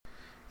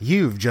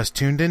You've just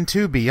tuned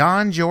into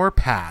Beyond Your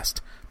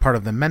Past, part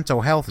of the Mental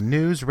Health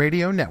News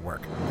Radio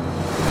Network.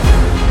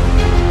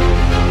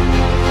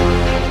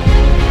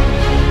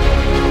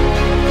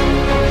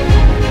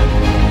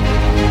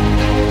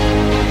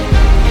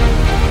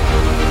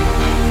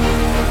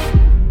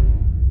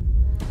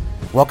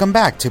 Welcome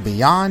back to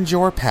Beyond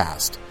Your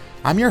Past.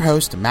 I'm your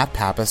host, Matt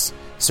Pappas,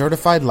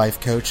 certified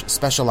life coach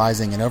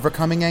specializing in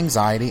overcoming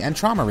anxiety and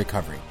trauma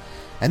recovery.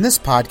 And this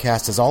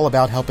podcast is all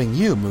about helping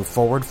you move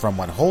forward from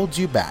what holds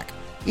you back.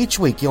 Each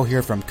week you'll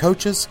hear from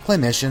coaches,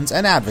 clinicians,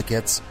 and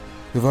advocates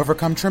who've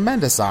overcome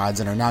tremendous odds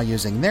and are now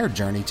using their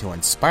journey to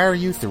inspire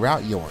you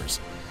throughout yours.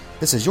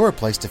 This is your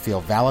place to feel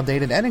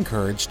validated and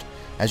encouraged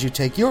as you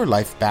take your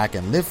life back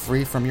and live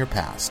free from your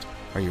past.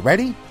 Are you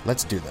ready?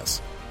 Let's do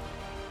this.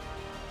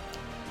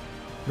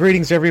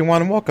 Greetings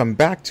everyone, welcome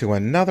back to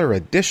another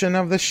edition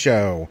of the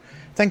show.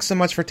 Thanks so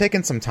much for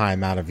taking some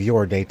time out of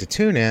your day to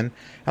tune in,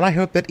 and I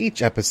hope that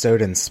each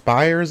episode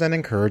inspires and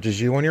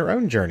encourages you on your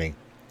own journey.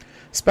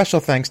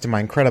 Special thanks to my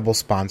incredible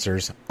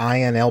sponsors,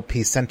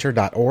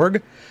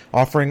 INLPcenter.org,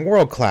 offering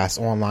world-class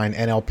online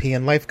NLP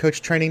and life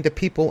coach training to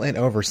people in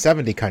over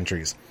 70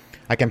 countries.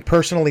 I can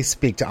personally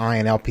speak to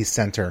INLP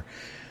Center.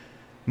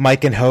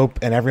 Mike and Hope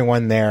and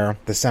everyone there,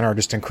 the center are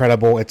just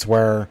incredible. It's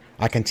where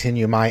I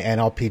continue my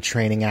NLP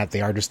training at.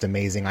 They are just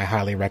amazing. I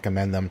highly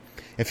recommend them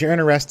if you're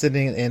interested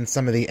in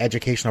some of the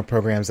educational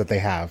programs that they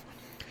have.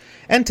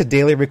 And to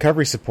Daily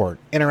Recovery Support,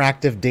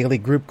 interactive daily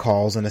group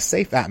calls in a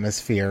safe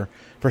atmosphere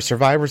for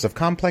survivors of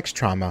complex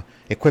trauma,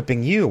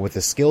 equipping you with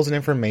the skills and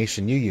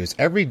information you use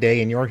every day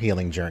in your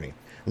healing journey.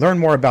 Learn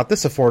more about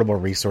this affordable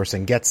resource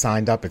and get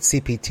signed up at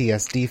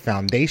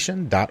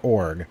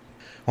cptsdfoundation.org.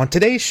 On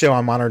today's show,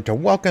 I'm honored to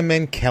welcome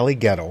in Kelly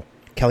Gettle.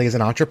 Kelly is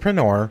an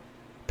entrepreneur,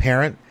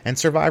 parent, and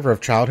survivor of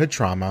childhood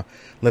trauma,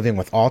 living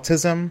with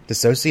autism,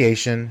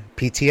 dissociation,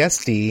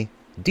 PTSD,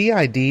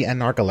 DID,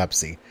 and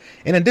narcolepsy,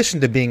 in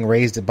addition to being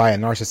raised by a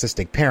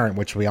narcissistic parent,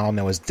 which we all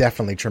know is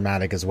definitely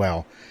traumatic as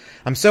well.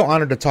 I'm so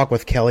honored to talk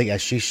with Kelly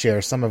as she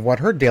shares some of what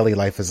her daily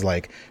life is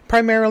like,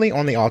 primarily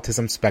on the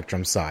autism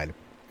spectrum side.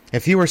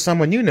 If you or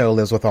someone you know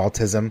lives with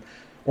autism,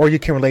 or you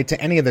can relate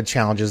to any of the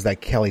challenges that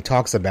Kelly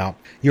talks about,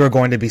 you are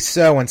going to be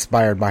so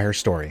inspired by her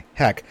story.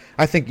 Heck,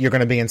 I think you're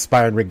going to be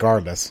inspired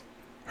regardless.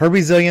 Her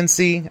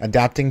resiliency,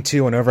 adapting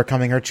to and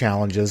overcoming her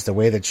challenges, the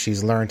way that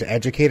she's learned to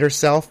educate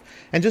herself,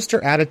 and just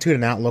her attitude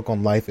and outlook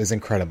on life is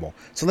incredible.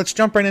 So let's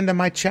jump right into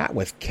my chat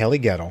with Kelly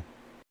Gettle.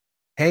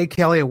 Hey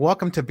Kelly,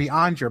 welcome to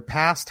Beyond Your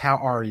Past. How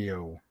are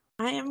you?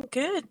 I am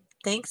good.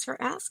 Thanks for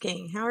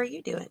asking. How are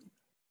you doing?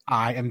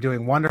 I am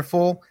doing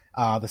wonderful.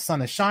 The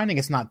sun is shining.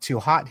 It's not too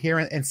hot here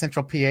in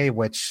central PA,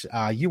 which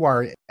you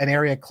are an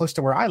area close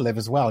to where I live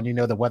as well. And you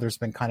know the weather's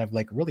been kind of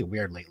like really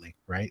weird lately,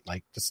 right?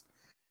 Like just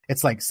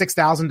it's like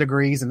 6,000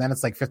 degrees and then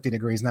it's like 50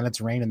 degrees and then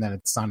it's rain and then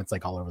it's sun. It's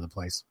like all over the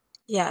place.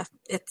 Yeah,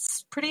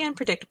 it's pretty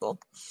unpredictable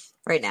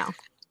right now.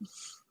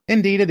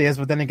 Indeed it is.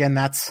 But then again,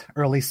 that's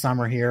early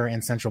summer here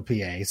in central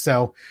PA.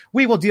 So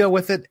we will deal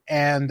with it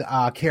and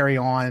carry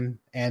on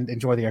and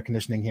enjoy the air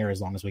conditioning here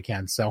as long as we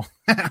can. So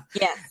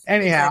yes,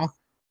 anyhow.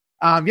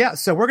 Exactly.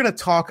 So we're going to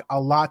talk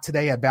a lot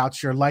today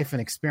about your life and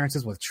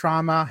experiences with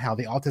trauma, how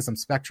the autism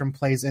spectrum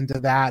plays into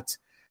that,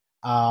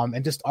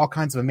 and just all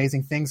kinds of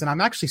amazing things. And I'm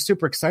actually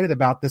super excited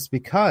about this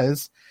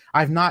because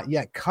I've not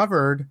yet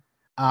covered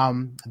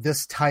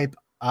this type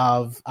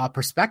of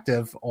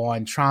perspective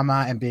on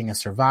trauma and being a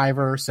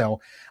survivor. So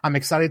I'm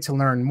excited to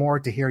learn more,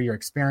 to hear your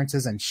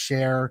experiences and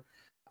share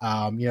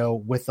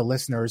with the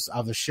listeners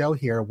of the show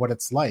here, what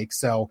it's like.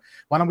 So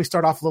why don't we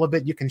start off a little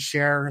bit? You can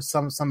share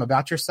some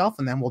about yourself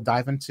and then we'll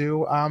dive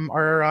into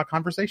our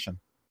conversation.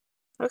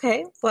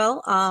 Okay.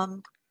 Well,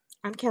 I'm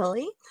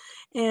Kelly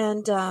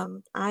and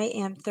I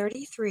am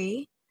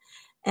 33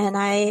 and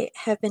I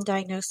have been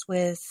diagnosed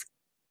with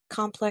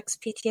complex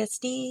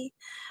PTSD,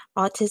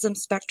 autism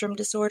spectrum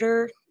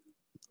disorder,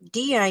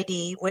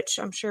 DID, which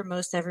I'm sure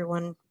most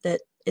everyone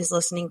that is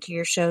listening to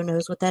your show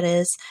knows what that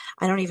is.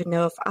 I don't even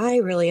know if I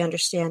really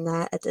understand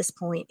that at this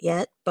point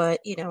yet,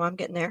 but I'm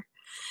getting there.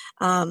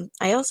 I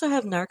also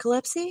have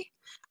narcolepsy,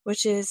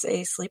 which is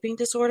a sleeping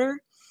disorder,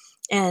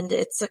 and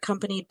it's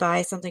accompanied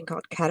by something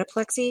called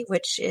cataplexy,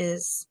 which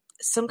is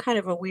some kind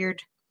of a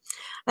weird,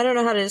 I don't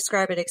know how to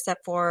describe it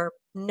except for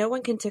no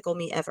one can tickle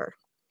me ever.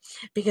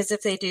 Because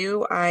if they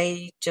do,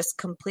 I just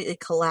completely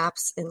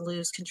collapse and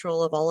lose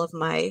control of all of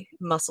my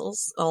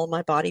muscles, all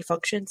my body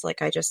functions.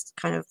 Like I just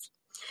kind of,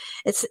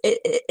 it's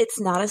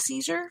not a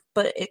seizure,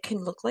 but it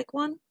can look like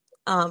one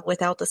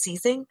without the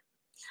seizing.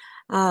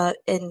 I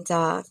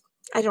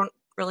don't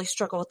really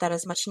struggle with that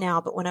as much now,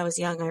 but when I was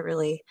young, I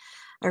really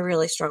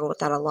struggle with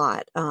that a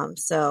lot.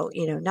 So,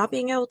 not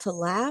being able to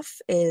laugh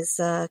is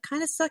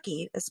kind of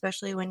sucky,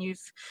 especially when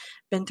you've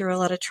been through a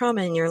lot of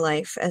trauma in your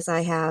life, as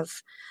I have.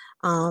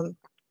 I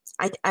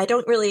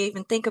don't really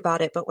even think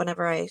about it, but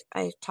whenever I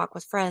talk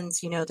with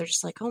friends, they're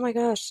just like, oh my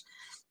gosh,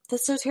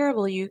 that's so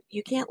terrible. You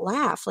can't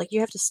laugh. Like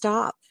you have to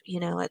stop,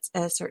 at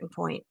a certain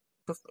point,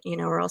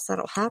 or else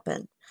that'll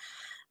happen.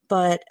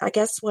 But I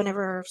guess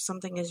whenever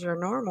something is your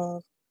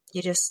normal,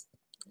 you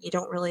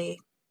don't really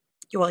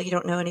you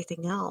don't know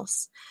anything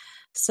else.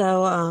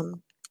 So,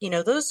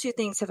 those two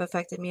things have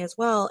affected me as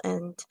well.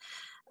 And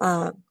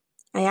uh,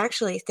 I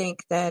actually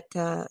think that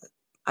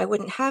I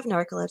wouldn't have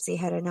narcolepsy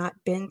had I not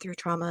been through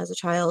trauma as a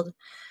child,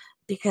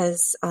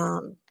 because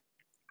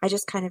I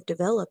just kind of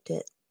developed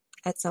it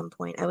at some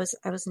point. I was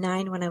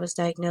 9 when I was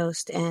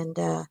diagnosed, and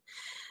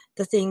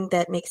the thing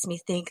that makes me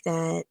think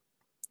that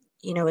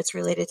it's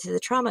related to the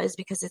trauma is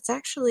because it's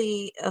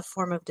actually a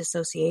form of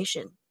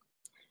dissociation.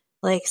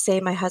 Like, say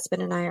my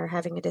husband and I are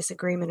having a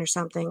disagreement or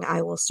something,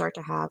 I will start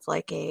to have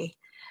like a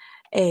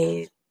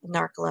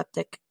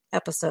narcoleptic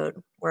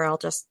episode where I'll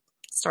just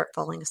start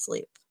falling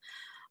asleep.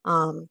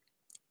 Um,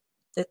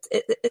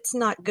 it's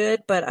not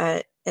good, but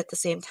at the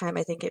same time,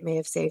 I think it may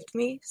have saved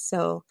me.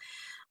 So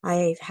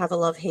I have a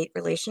love-hate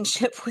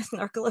relationship with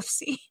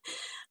narcolepsy.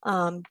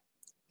 Um,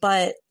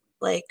 but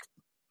like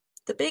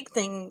the big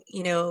thing,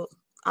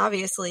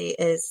 obviously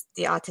is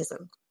the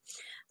autism.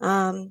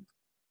 Um,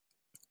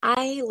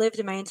 I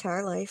lived my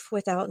entire life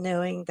without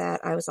knowing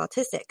that I was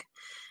autistic,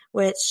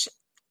 which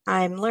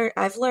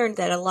I've learned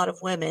that a lot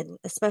of women,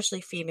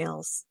 especially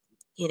females,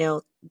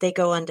 they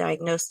go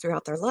undiagnosed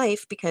throughout their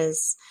life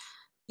because,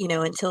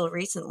 until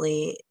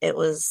recently it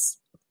was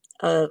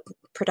a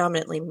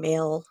predominantly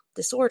male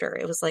disorder.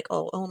 It was like,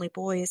 oh, only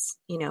boys,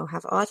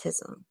 have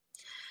autism.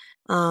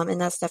 And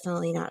that's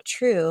definitely not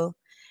true.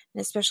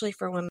 And especially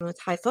for women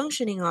with high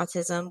functioning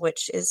autism,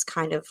 which is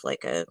kind of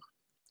like a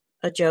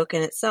joke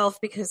in itself,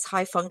 because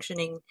high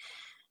functioning,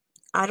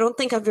 I don't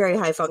think I'm very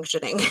high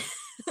functioning.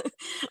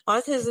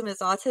 Autism is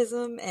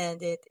autism,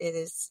 and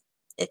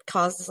it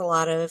causes a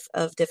lot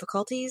of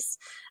difficulties,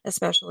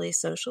 especially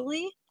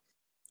socially.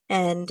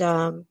 And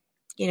a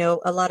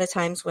lot of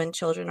times when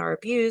children are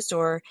abused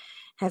or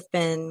have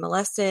been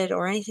molested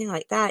or anything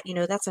like that,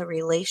 that's a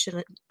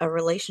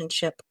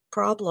relationship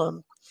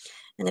problem.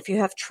 And if you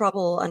have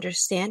trouble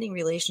understanding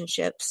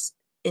relationships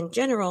in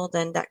general,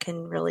 then that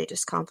can really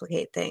just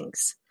complicate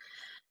things.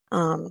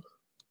 I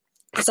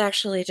was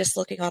actually just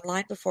looking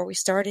online before we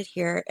started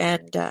here,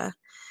 and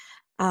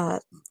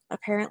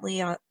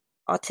apparently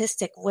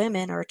autistic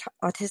women or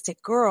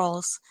autistic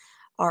girls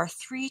are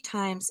 3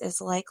 times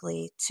as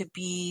likely to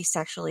be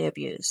sexually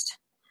abused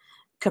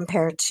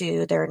compared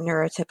to their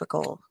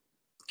neurotypical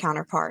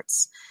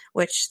counterparts,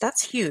 which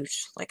that's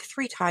huge, like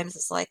 3 times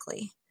as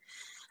likely.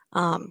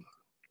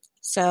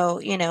 So,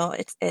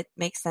 it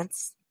makes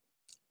sense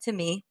to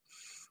me.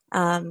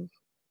 One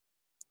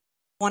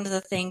of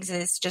the things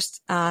is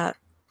just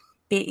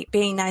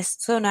being nice,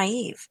 so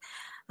naive.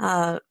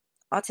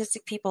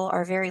 Autistic people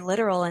are very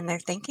literal in their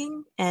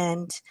thinking,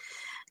 and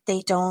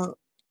they don't,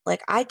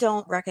 like, I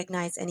don't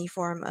recognize any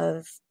form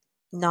of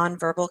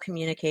nonverbal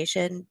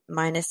communication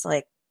minus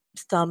like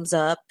thumbs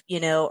up,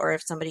 or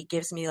if somebody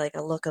gives me like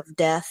a look of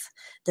death,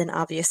 then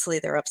obviously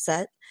they're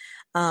upset.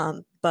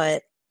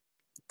 But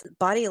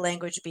body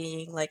language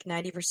being like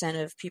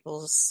 90% of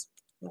people's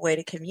way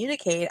to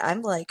communicate,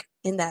 I'm like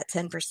in that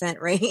 10%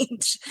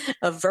 range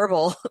of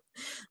verbal.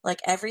 Like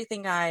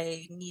everything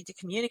I need to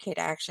communicate,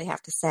 I actually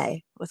have to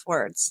say with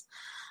words,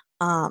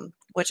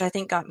 which I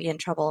think got me in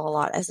trouble a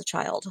lot as a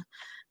child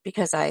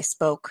because I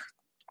spoke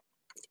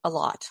a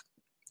lot.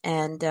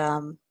 And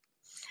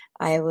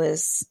I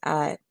was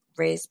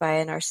raised by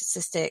a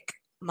narcissistic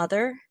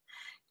mother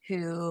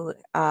who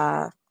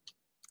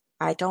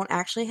I don't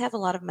actually have a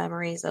lot of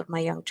memories of my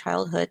young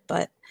childhood,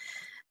 but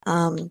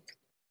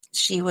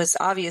she was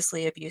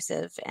obviously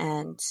abusive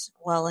and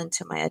well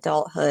into my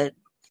adulthood.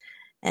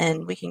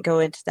 And we can go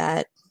into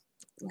that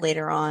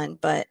later on.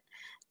 But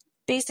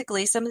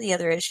basically, some of the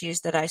other issues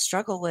that I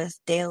struggle with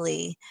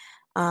daily,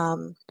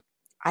 I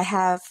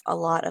have a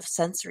lot of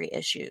sensory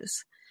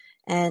issues.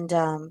 And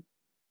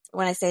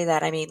when I say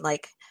that, I mean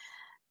like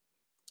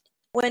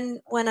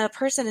when a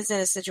person is in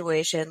a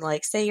situation,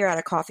 like say you're at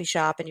a coffee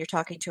shop and you're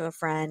talking to a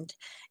friend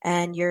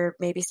and you're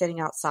maybe sitting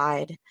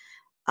outside,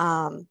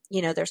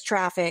 there's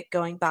traffic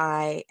going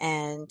by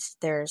and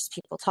there's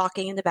people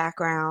talking in the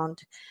background,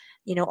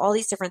 all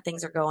these different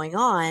things are going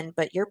on,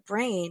 but your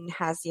brain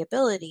has the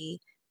ability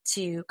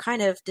to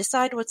kind of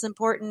decide what's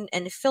important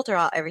and filter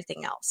out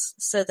everything else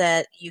so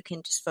that you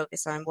can just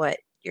focus on what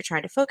you're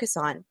trying to focus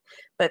on.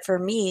 But for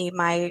me,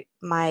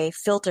 my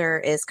filter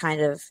is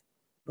kind of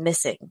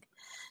missing.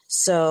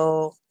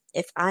 So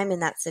if I'm in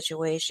that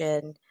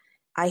situation,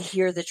 I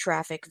hear the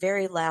traffic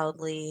very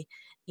loudly.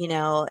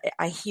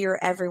 I hear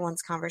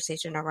everyone's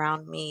conversation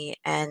around me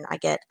and I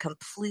get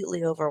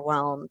completely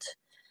overwhelmed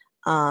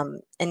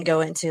and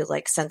go into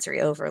like sensory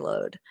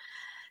overload.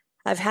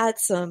 I've had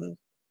some,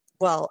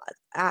 well,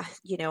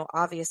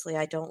 obviously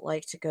I don't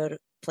like to go to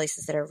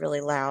places that are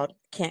really loud.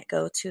 Can't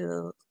go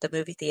to the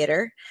movie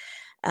theater.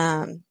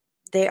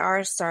 They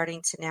are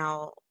starting to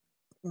now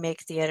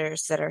make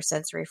theaters that are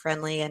sensory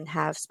friendly and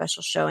have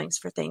special showings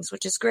for things,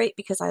 which is great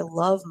because I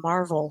love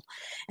Marvel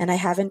and I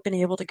haven't been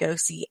able to go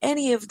see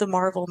any of the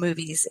Marvel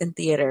movies in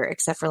theater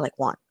except for like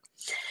one.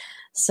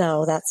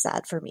 So that's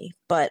sad for me.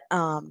 But,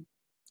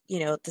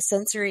 the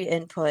sensory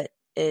input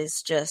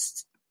is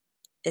just,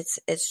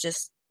 it's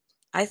just,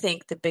 I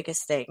think the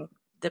biggest thing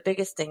the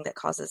biggest thing that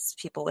causes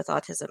people with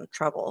autism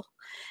trouble.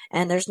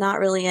 And there's not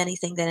really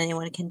anything that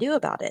anyone can do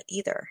about it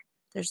either.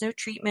 There's no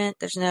treatment.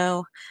 There's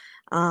no,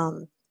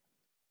 um,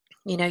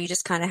 you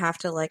just kind of have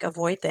to like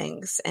avoid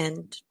things.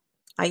 And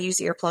I use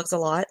earplugs a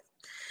lot.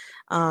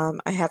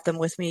 I have them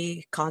with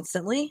me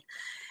constantly.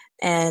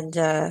 And,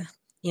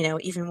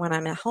 even when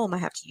I'm at home, I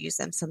have to use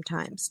them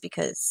sometimes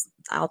because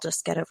I'll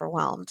just get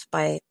overwhelmed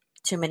by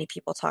too many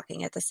people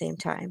talking at the same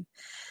time.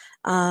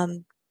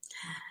 Um,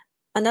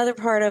 Another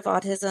part of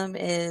autism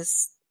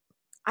is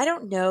I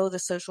don't know the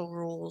social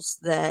rules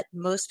that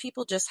most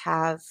people just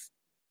have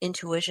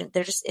intuition.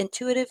 They're just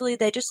intuitively,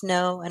 they just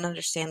know and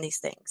understand these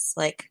things.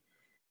 Like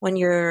when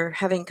you're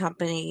having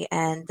company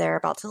and they're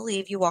about to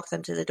leave, you walk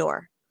them to the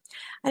door.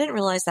 I didn't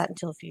realize that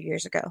until a few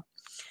years ago.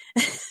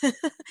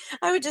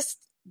 I would just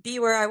be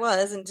where I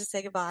was and just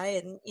say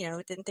goodbye and,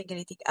 didn't think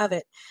anything of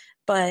it.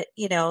 But,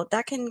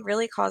 that can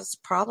really cause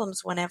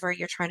problems whenever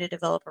you're trying to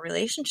develop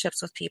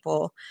relationships with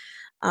people.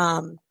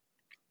 And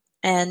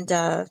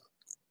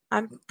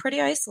I'm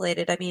pretty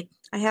isolated. I mean,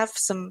 I have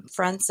some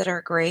friends that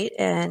are great,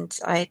 and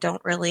I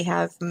don't really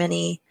have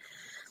many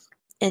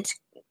in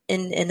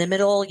the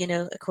middle,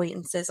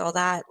 acquaintances, all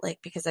that, like,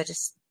 because I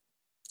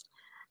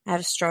have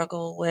a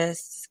struggle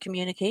with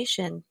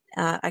communication.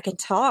 I can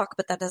talk,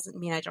 but that doesn't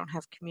mean I don't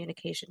have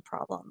communication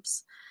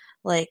problems.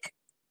 Like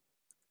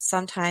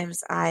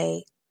sometimes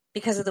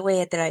because of the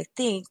way that I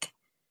think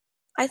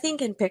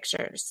in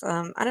pictures.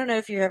 I don't know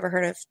if you've ever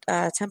heard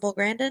of Temple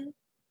Grandin.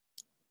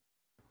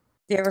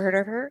 You ever heard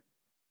of her?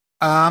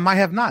 I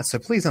have not, so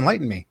please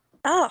enlighten me.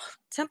 Oh,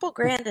 Temple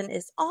Grandin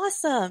is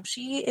awesome.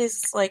 She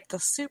is like the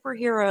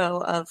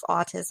superhero of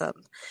autism.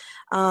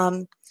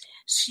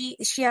 She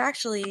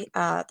actually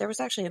there was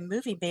actually a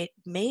movie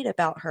made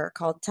about her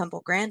called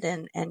Temple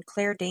Grandin, and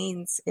Claire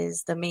Danes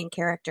is the main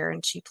character,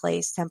 and she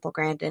plays Temple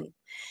Grandin.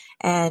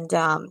 And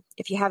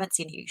if you haven't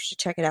seen it, you should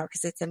check it out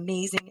because it's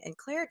amazing. And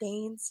Claire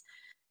Danes,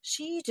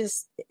 she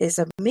just is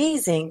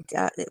amazing.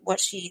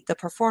 The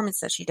performance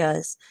that she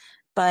does,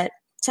 but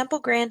Temple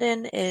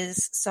Grandin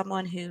is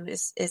someone who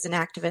is an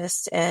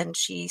activist, and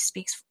she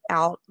speaks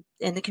out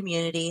in the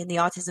community, in the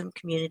autism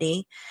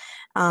community.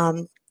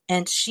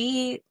 And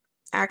she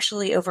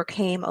actually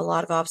overcame a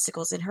lot of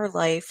obstacles in her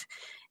life.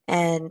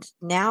 And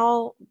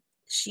now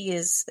she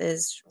is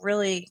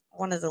really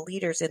one of the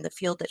leaders in the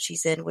field that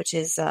she's in, which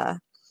is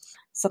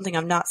something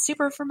I'm not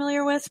super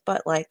familiar with,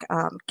 but like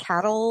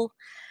cattle,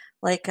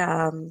 like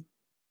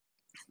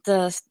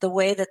the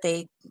way that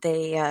they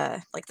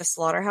like the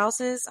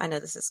slaughterhouses. I know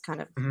this is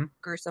kind of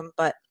gruesome,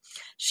 but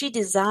she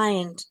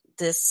designed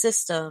this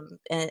system,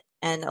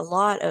 and a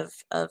lot of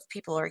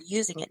people are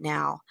using it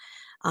now.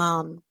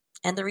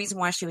 And the reason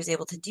why she was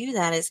able to do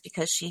that is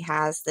because she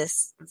has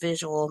this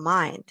visual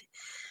mind.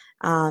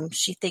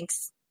 She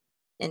thinks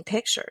in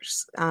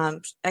pictures.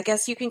 I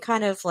guess you can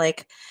kind of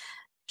like,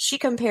 she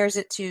compares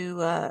it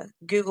to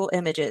Google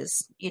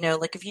Images.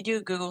 Like if you do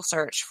a Google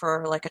search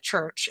for like a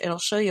church, it'll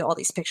show you all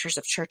these pictures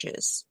of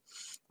churches.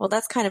 Well,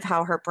 that's kind of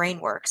how her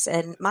brain works.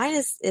 And mine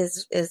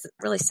is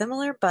really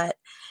similar, but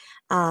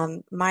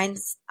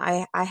mine's,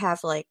 I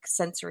have like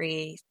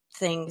sensory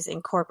things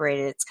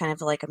incorporated. It's kind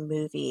of like a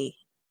movie.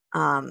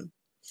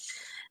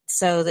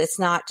 So it's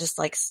not just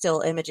like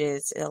still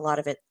images. A lot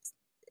of it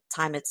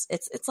time it's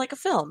like a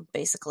film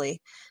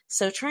basically.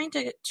 So trying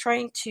to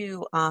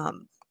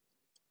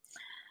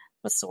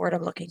what's the word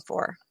I'm looking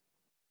for?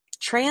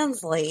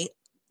 Translate.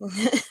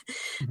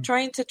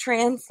 Trying to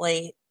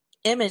translate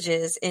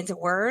images into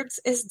words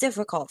is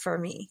difficult for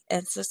me.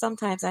 And so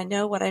sometimes I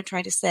know what I'm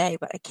trying to say,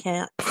 but I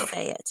can't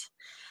say it.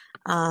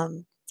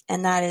 And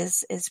that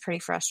is pretty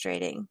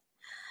frustrating.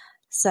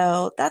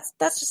 So that's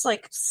just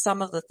like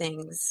some of the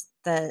things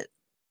that,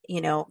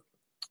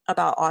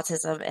 about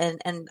autism,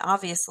 and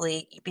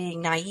obviously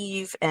being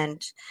naive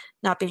and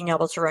not being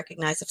able to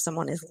recognize if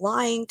someone is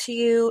lying to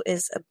you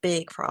is a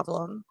big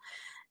problem,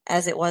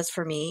 as it was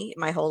for me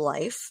my whole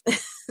life.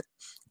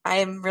 I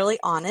am really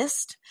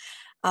honest.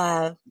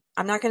 I'm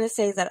not going to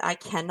say that I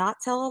cannot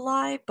tell a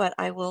lie, but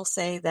I will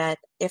say that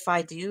if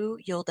I do,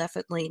 you'll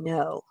definitely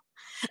know,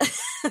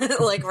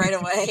 like right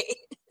away.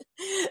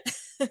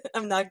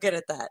 I'm not good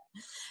at that,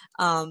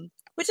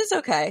 which is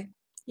okay.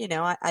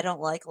 I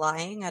don't like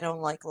lying. I don't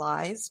like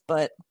lies.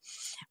 But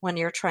when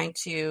you're trying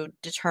to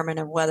determine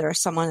whether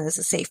someone is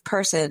a safe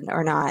person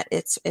or not,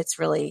 it's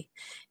really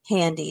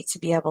handy to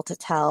be able to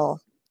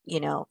tell,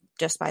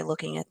 just by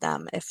looking at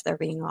them if they're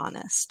being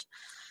honest.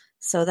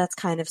 So that's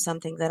kind of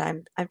something that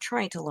I'm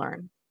trying to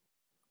learn.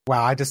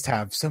 Wow, I just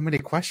have so many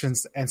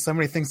questions and so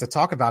many things to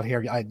talk about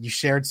here. You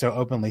shared so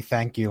openly.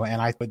 Thank you.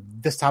 And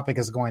this topic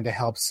is going to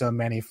help so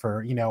many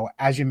for,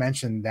 as you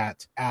mentioned,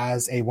 that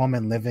as a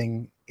woman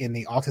living in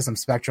the autism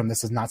spectrum,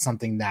 this is not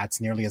something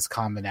that's nearly as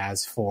common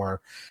as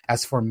for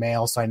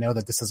males. So I know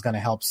that this is going to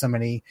help so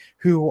many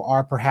who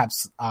are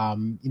perhaps,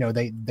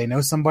 they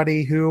know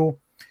somebody who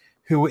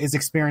is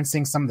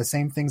experiencing some of the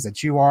same things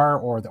that you are,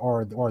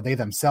 or they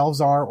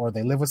themselves are, or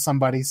they live with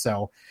somebody.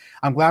 So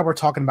I'm glad we're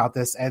talking about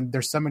this. And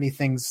there's so many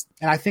things.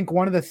 And I think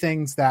one of the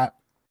things that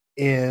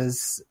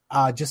is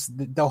just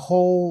the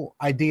whole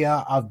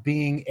idea of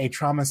being a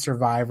trauma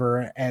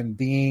survivor and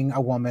being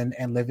a woman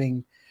and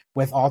living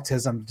with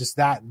autism. Just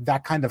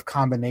that kind of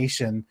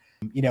combination,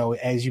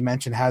 as you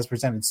mentioned, has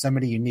presented so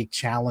many unique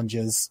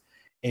challenges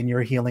in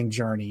your healing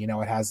journey.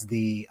 It has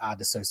the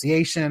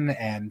dissociation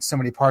and so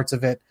many parts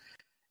of it.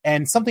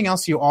 And something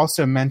else you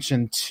also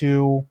mentioned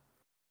too.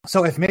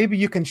 So if maybe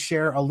you can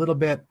share a little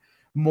bit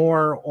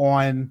more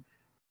on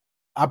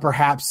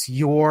perhaps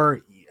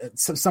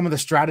some of the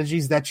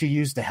strategies that you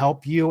use to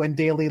help you in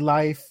daily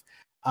life,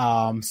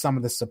 some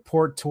of the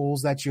support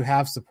tools that you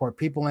have, support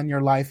people in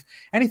your life,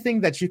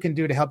 anything that you can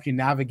do to help you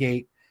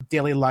navigate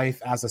daily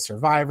life as a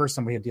survivor,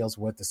 somebody who deals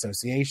with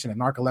dissociation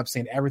and narcolepsy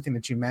and everything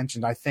that you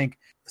mentioned. I think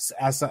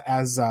as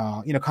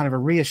kind of a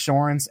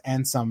reassurance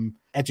and some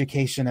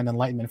education and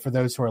enlightenment for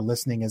those who are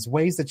listening is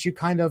ways that you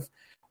kind of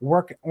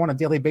work on a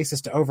daily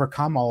basis to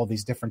overcome all of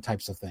these different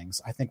types of things,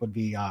 I think would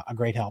be a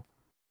great help.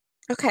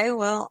 Okay,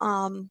 well,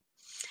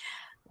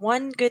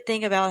 one good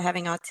thing about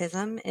having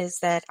autism is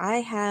that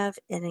I have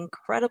an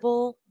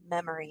incredible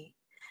memory.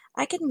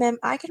 I can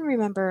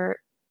remember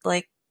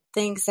like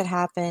things that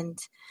happened,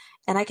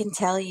 and I can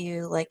tell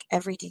you like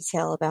every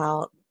detail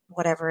about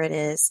whatever it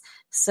is.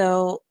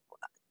 So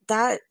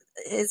that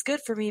is good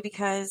for me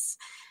because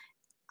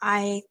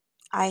I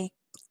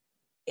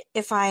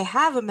if I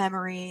have a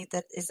memory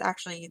that is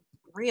actually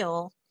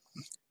real,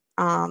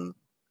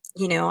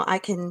 I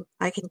can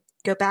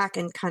go back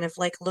and kind of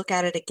like look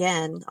at it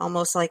again,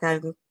 almost like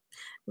I'm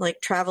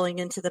like traveling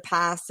into the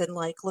past and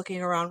like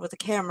looking around with a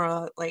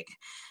camera, like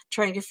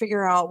trying to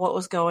figure out what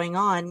was going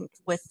on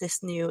with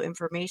this new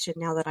information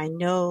now that I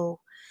know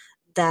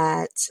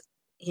that,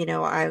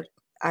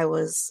 I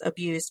was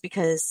abused,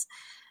 because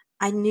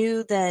I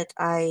knew that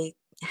I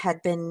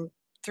had been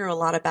through a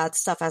lot of bad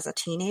stuff as a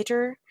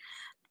teenager,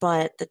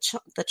 but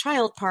the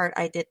child part,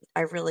 I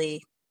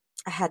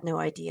had no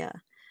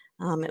idea.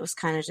 It was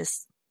kind of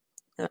just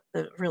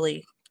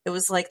it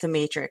was like the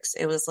Matrix.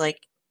 It was like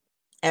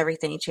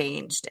everything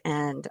changed,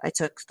 and I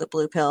took the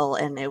blue pill,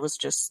 and it was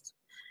just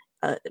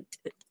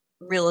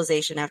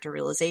realization after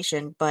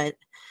realization. But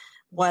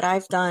what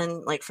I've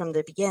done, like from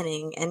the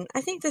beginning, and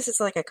I think this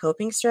is like a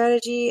coping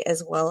strategy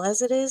as well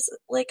as it is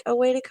like a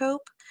way to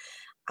cope.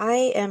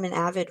 I am an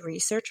avid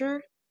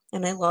researcher,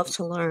 and I love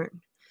to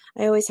learn.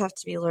 I always have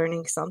to be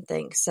learning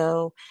something.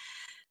 So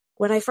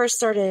when I first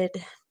started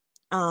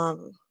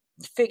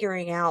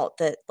figuring out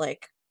that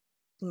like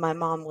my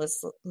mom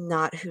was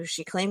not who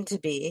she claimed to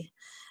be,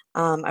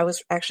 I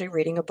was actually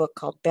reading a book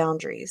called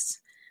Boundaries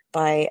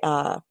by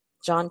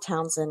John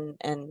Townsend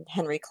and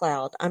Henry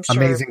Cloud. I'm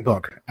sure. Amazing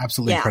book.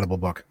 Absolutely incredible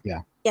book.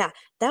 Yeah. Yeah.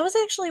 That was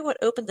actually what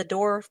opened the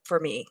door for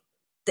me.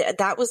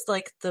 That was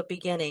like the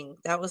beginning.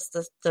 That was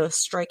the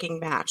striking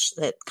match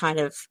that kind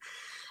of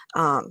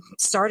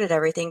started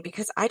everything,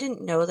 because I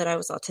didn't know that I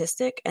was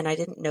autistic, and I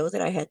didn't know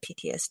that I had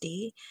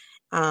PTSD.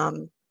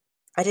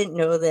 I didn't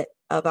know that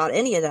about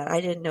any of that.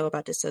 I didn't know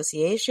about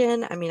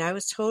dissociation. I mean, I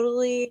was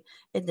totally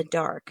in the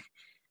dark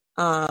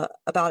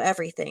about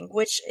everything,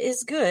 which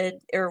is good,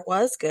 or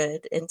was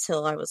good,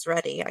 until I was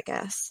ready, I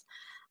guess.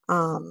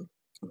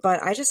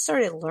 But I just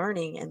started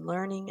learning and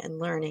learning and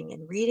learning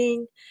and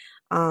reading.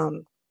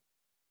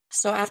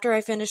 So after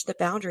I finished the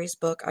Boundaries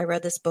book, I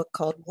read this book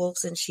called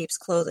Wolves in Sheep's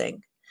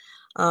Clothing.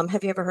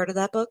 Have you ever heard of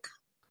that book?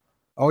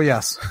 Oh,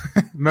 yes,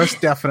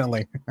 most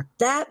definitely.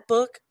 That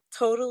book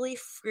totally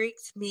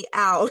freaked me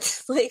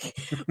out. Like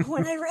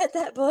when I read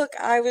that book,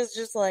 I was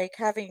just like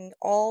having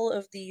all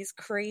of these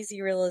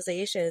crazy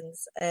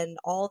realizations and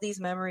all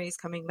these memories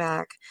coming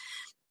back,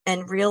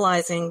 and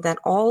realizing that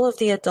all of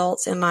the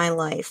adults in my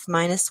life,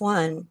 minus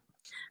one,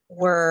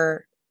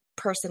 were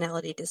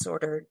personality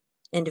disordered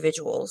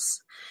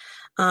individuals.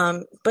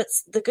 But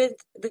the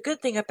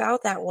good thing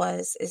about that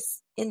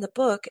is in the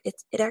book,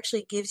 it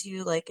actually gives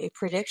you like a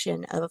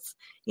prediction of,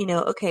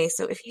 okay,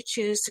 so if you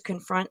choose to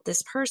confront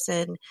this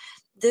person,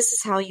 this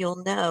is how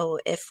you'll know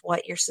if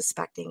what you're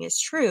suspecting is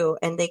true.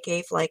 And they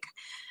gave like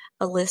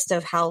a list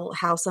of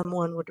how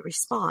someone would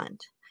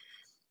respond.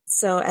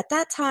 So at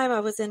that time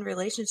I was in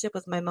relationship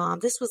with my mom.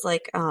 This was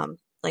like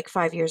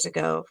 5 years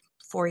ago,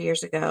 4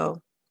 years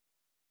ago.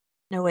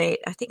 No, wait,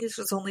 I think this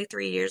was only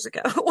 3 years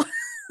ago.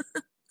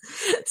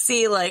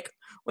 See, like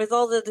with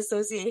all the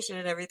dissociation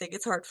and everything,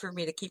 it's hard for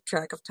me to keep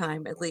track of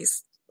time, at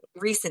least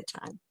recent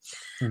time.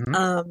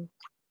 Mm-hmm.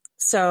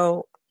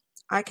 So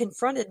I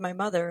confronted my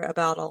mother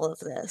about all of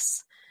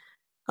this.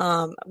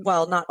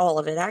 Well, not all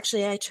of it.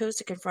 Actually, I chose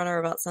to confront her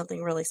about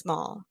something really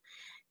small.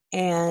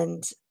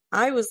 And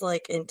I was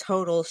like in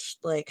total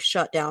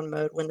shutdown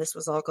mode when this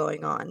was all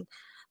going on.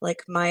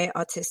 Like my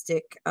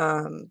autistic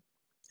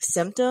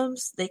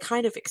symptoms, they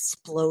kind of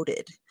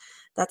exploded.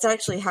 That's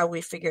actually how we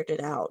figured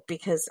it out,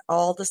 because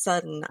all of a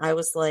sudden I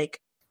was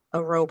like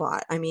a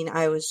robot. I mean,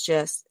 I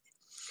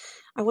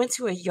went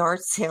to a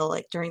yard sale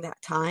like during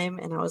that time,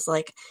 and I was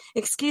like,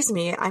 excuse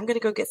me, I'm going to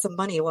go get some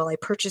money while I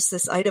purchase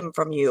this item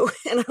from you.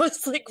 And I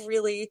was like,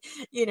 really,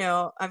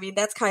 I mean,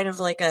 that's kind of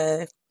like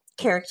a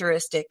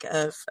characteristic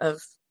of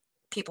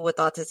people with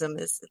autism,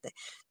 is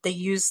they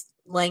use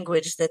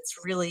language that's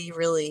really,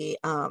 really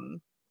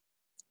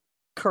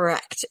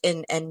correct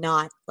and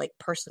not like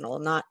personal,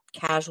 not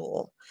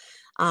casual.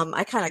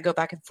 I kind of go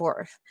back and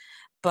forth,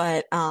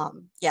 but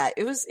yeah,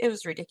 it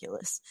was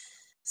ridiculous.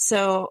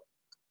 So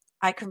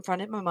I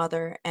confronted my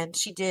mother, and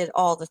she did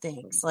all the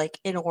things like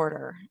in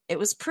order. It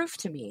was proof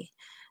to me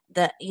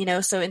that,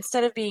 so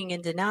instead of being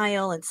in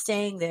denial and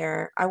staying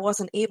there, I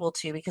wasn't able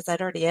to because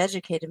I'd already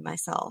educated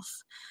myself.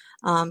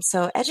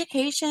 So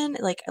education,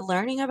 like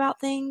learning about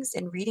things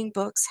and reading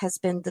books, has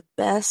been the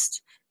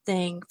best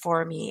thing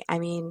for me. I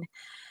mean,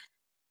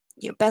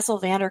 Bessel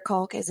van der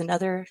Kolk is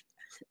another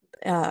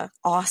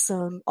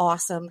awesome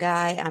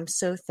guy. I'm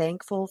so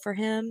thankful for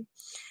him.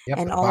 Yep,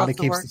 and the all body of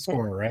the keeps work the that,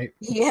 score, right?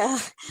 yeah,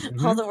 all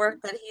Mm-hmm. the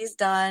work that he's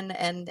done,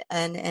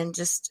 and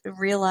just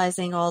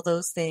realizing all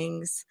those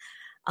things.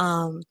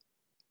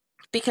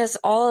 Because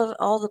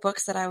all the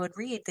books that I would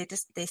read, they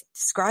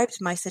described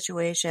my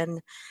situation,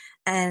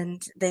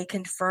 and they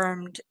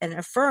confirmed and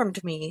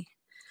affirmed me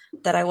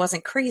that I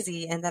wasn't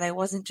crazy, and that I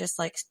wasn't just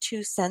like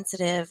too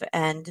sensitive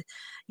and,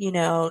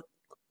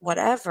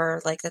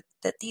 whatever, like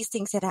that these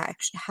things had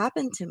actually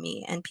happened to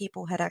me, and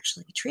people had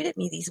actually treated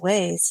me these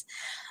ways.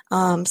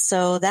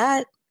 So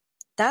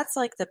that's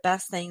like the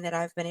best thing that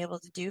I've been able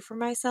to do for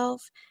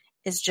myself,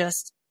 is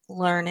just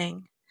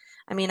learning.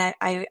 I mean,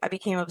 I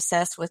became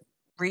obsessed with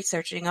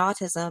researching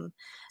autism,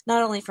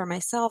 not only for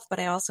myself, but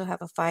I also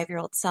have a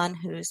 5-year-old son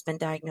who's been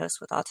diagnosed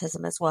with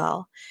autism as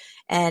well.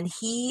 And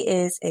he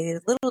is a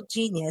little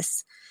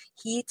genius.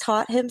 He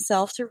taught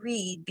himself to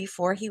read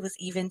before he was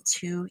even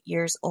 2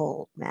 years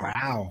old, Matt.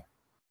 Wow.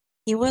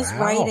 He was Wow.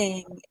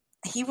 writing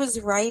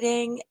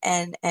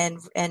and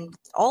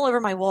all over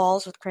my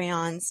walls with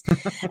crayons.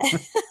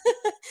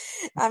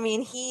 I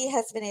mean, he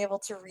has been able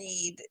to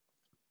read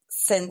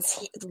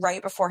since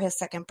right before his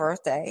second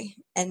birthday,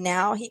 and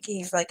now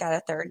he's like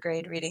at a 3rd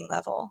grade reading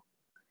level.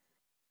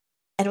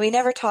 And we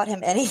never taught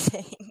him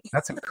anything.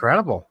 That's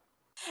incredible.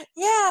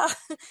 Yeah,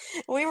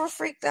 we were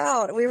freaked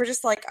out. We were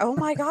just like, "Oh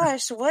my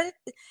gosh, what?"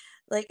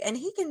 Like, and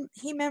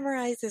he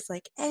memorizes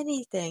like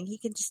anything. He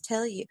can just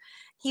tell you.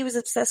 He was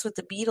obsessed with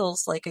the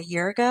Beatles like a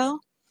year ago,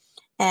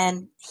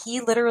 and he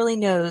literally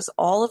knows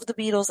all of the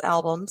Beatles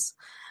albums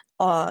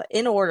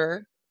in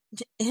order,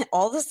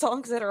 all the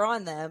songs that are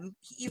on them.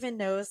 He even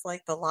knows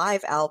like the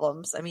live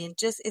albums. I mean,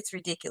 just it's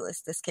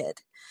ridiculous, this kid.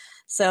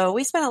 So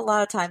we spent a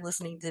lot of time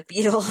listening to the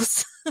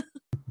Beatles,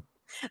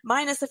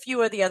 minus a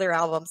few of the other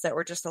albums that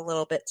were just a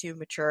little bit too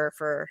mature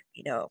for,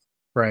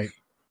 Right.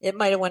 it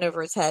might have went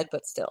over his head,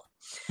 but still.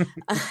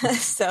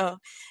 So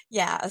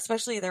yeah,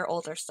 especially their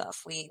older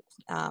stuff.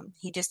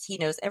 He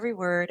knows every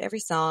word, every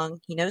song.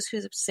 He knows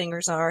who the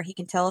singers are. He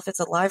can tell if it's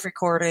a live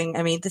recording.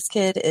 I mean, this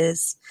kid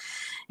is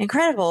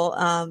incredible.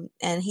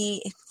 And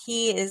he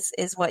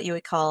is what you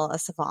would call a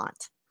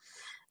savant.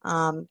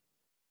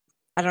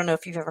 I don't know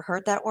if you've ever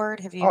heard that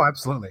word. Have you? Oh,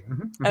 absolutely.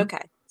 Mm-hmm. Mm-hmm.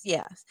 Okay.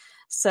 Yeah.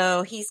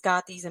 So he's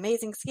got these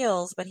amazing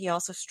skills, but he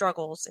also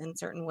struggles in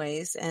certain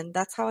ways. And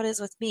that's how it is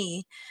with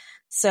me.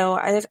 So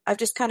I've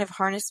just kind of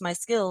harnessed my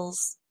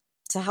skills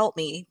to help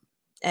me.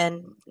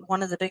 And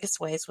one of the biggest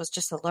ways was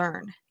just to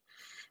learn.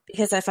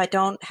 Because if I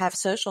don't have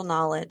social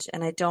knowledge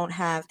and I don't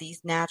have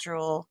these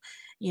natural,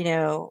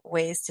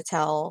 ways to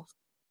tell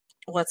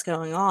what's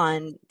going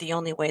on, the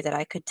only way that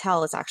I could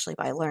tell is actually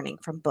by learning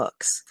from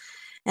books.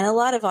 And a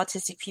lot of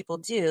autistic people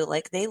do,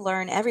 like they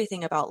learn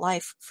everything about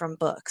life from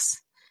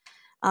books.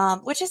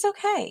 Which is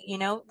okay.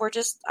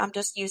 I'm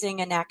just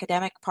using an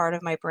academic part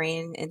of my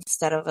brain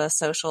instead of a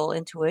social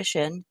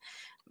intuition.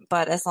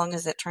 But as long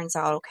as it turns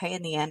out okay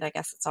in the end, I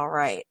guess it's all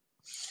right.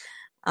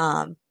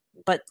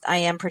 But I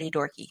am pretty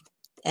dorky,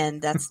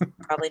 and that's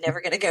probably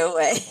never going to go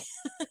away.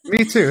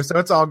 Me too. So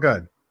it's all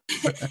good.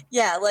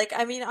 Yeah. Like,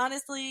 I mean,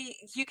 honestly,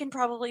 you can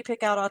probably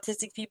pick out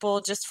autistic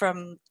people just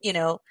from,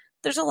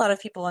 there's a lot of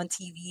people on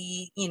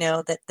TV,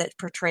 that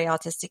portray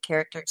autistic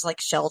characters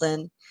like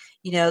Sheldon,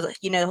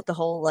 the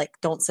whole, like,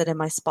 don't sit in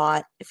my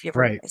spot. If you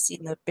ever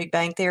seen the Big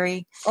Bang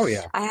Theory. Oh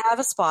yeah. I have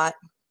a spot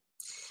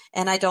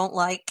and I don't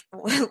like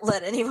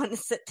let anyone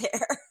sit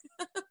there.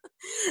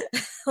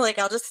 Like,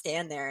 I'll just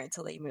stand there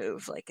until they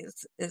move. Like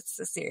it's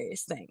a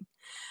serious thing.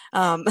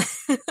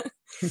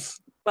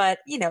 But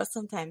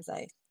sometimes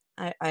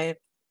I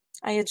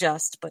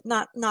adjust, but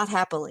not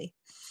happily.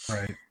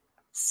 Right.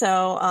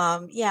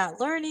 So, yeah,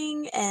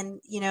 learning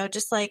and,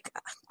 just like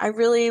I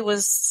really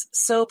was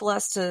so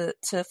blessed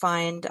to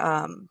find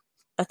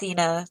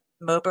Athena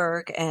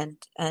Moberg and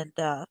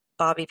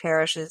Bobby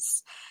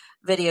Parrish's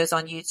videos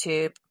on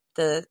YouTube,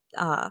 the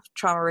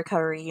Trauma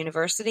Recovery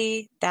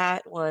University.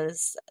 That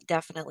was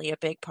definitely a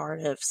big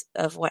part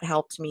of what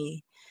helped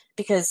me,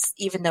 because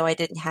even though I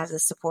didn't have the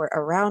support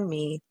around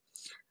me,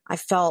 I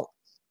felt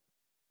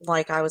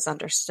like I was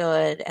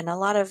understood. And a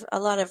lot of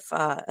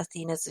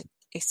Athena's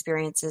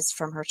experiences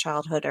from her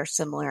childhood are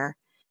similar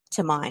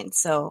to mine.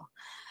 So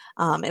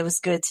it was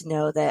good to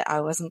know that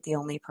I wasn't the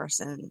only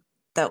person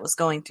that was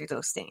going through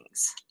those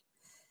things.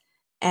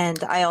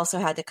 And I also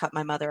had to cut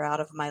my mother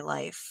out of my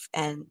life,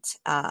 and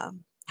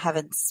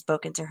haven't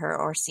spoken to her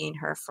or seen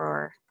her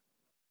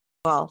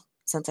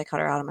since I cut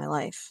her out of my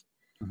life.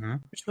 Mm-hmm.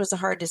 which was a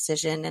hard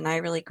decision, and I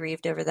really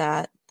grieved over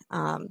that.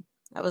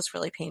 That was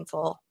really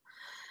painful,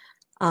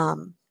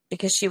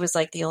 because she was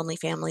like the only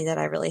family that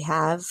I really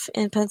have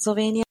in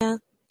Pennsylvania.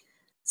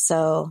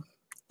 So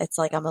it's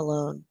like I'm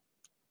alone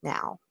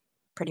now,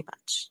 pretty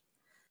much.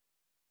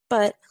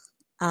 But,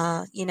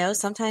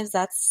 sometimes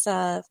that's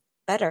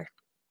better.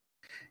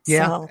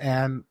 Yeah, So,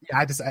 and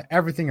I just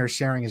everything you're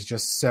sharing is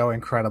just so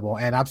incredible,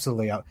 and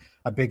absolutely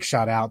a big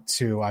shout out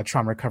to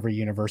Trauma Recovery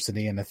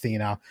University and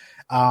Athena.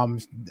 Um,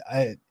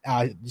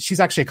 she's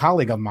actually a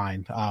colleague of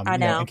mine. I In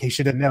know. case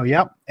you didn't know,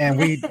 yep. And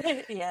we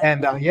Yeah,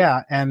 and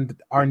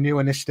and our new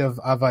initiative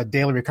of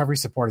daily recovery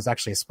support is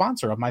actually a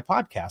sponsor of my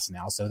podcast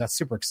now, so that's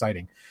super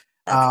exciting.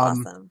 that's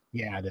awesome.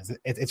 Yeah, it is.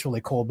 It's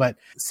really cool. But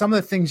some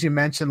of the things you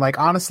mentioned, like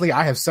honestly,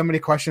 I have so many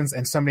questions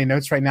and so many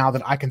notes right now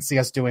that I can see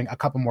us doing a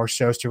couple more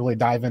shows to really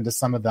dive into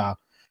some of the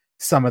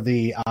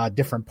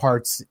different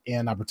parts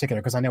in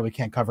particular, because I know we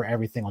can't cover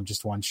everything on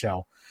just one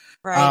show.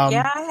 Right.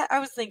 Yeah, I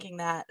was thinking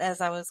that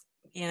as I was,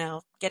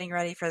 getting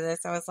ready for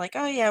this. I was like,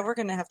 oh, yeah, we're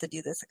going to have to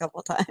do this a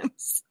couple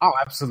times. Oh,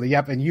 absolutely.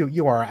 Yep. And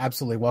you are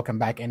absolutely welcome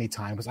back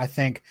anytime, because I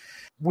think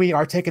we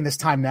are taking this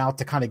time now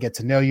to kind of get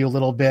to know you a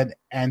little bit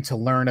and to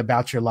learn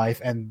about your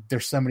life. And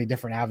there's so many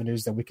different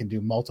avenues that we can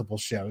do multiple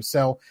shows.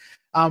 So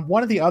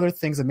one of the other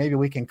things that maybe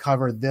we can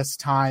cover this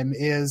time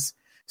is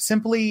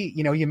simply,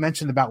 you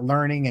mentioned about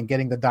learning and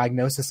getting the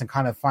diagnosis and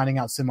kind of finding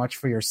out so much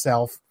for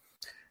yourself.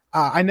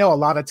 I know a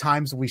lot of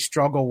times we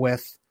struggle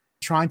with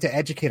trying to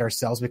educate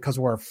ourselves because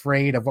we're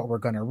afraid of what we're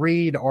going to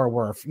read,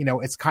 or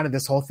it's kind of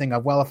this whole thing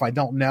of, well, if I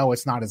don't know,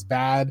 it's not as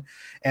bad.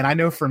 And I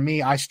know for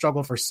me, I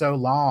struggled for so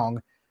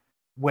long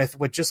with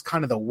just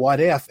kind of the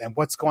what if and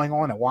what's going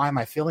on and why am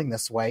I feeling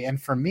this way.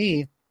 And for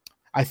me,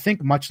 I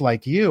think much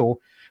like you,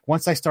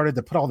 once I started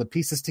to put all the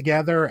pieces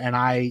together and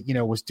I,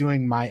 was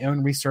doing my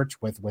own research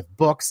with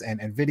books and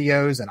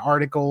videos and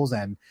articles.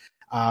 And,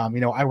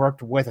 I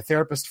worked with a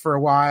therapist for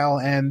a while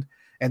and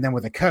then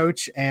with a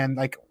coach. And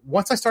like,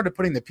 once I started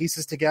putting the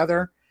pieces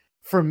together,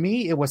 for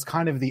me, it was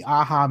kind of the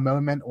aha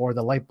moment, or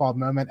the light bulb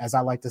moment, as I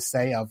like to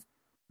say, of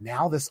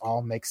now this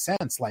all makes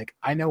sense. Like,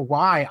 I know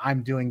why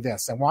I'm doing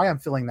this and why I'm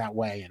feeling that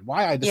way and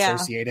why I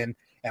dissociate and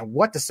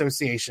what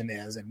dissociation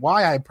is and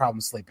why I have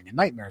problems sleeping and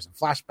nightmares and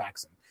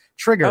flashbacks and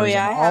triggers Oh,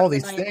 yeah, and I have all the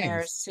these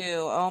nightmares things. too.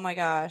 Oh my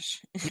gosh.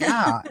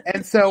 Yeah.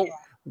 And so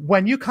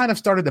when you kind of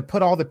started to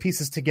put all the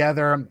pieces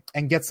together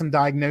and get some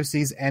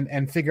diagnoses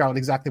and figure out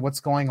exactly what's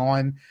going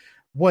on,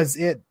 was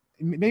it,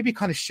 maybe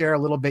kind of share a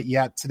little bit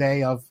yet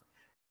today of,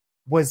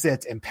 was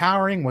it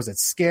empowering? Was it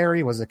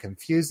scary? Was it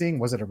confusing?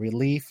 Was it a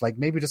relief? Like,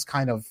 maybe just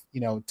kind of,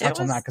 touch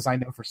on that, because I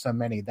know for so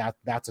many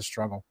that's a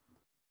struggle.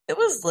 It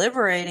was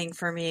liberating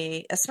for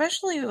me,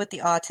 especially with the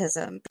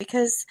autism,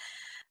 because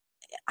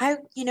I,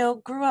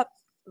 grew up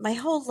my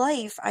whole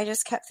life. I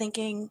just kept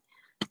thinking,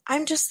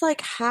 I'm just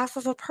like half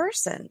of a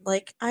person.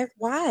 Like,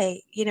 why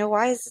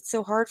is it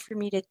so hard for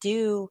me to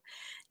do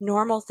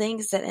normal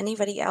things that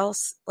anybody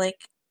else, like,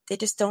 they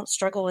just don't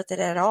struggle with it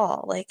at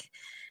all. Like,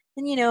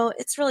 and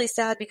it's really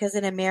sad because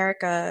in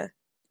America,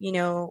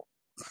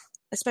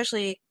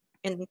 especially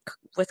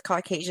with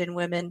Caucasian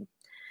women,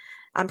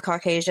 I'm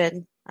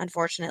Caucasian,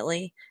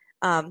 unfortunately.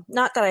 Not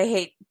that I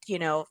hate,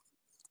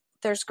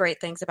 there's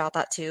great things about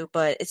that too,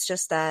 but it's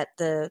just that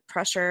the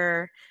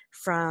pressure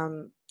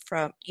from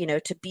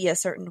to be a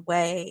certain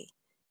way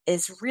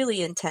is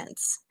really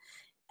intense.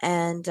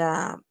 And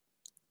I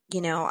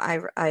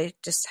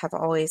just have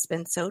always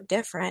been so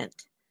different.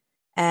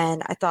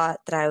 And I thought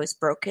that I was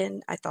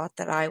broken. I thought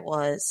that I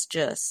was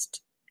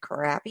just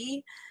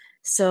crappy.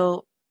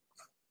 So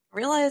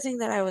realizing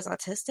that I was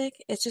autistic,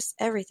 it's just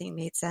everything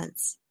made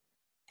sense.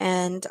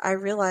 And I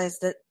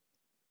realized that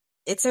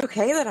it's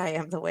okay that I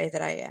am the way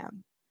that I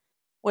am,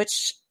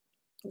 which,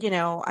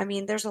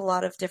 there's a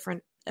lot of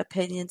different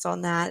opinions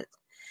on that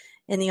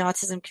in the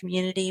autism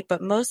community,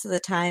 but most of the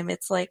time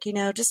it's like,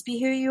 just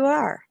be who you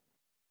are.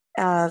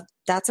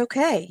 That's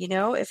okay.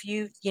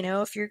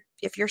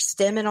 If you're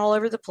stemming all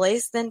over the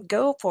place, then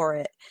go for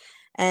it.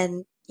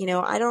 And,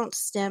 I don't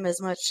stem as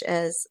much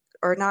as,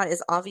 or not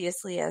as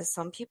obviously as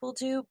some people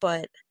do,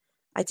 but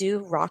I do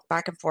rock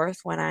back and forth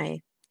when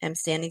I am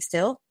standing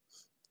still.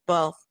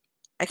 Well,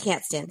 I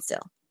can't stand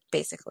still,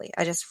 basically.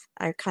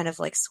 I kind of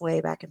like sway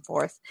back and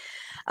forth.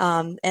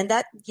 And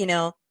that,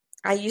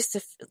 I used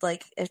to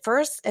like, at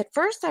first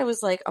I was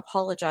like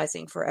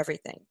apologizing for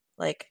everything.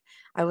 Like,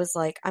 I was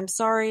like, I'm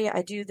sorry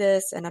I do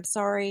this, and I'm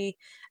sorry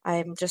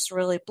I'm just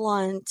really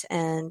blunt,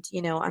 and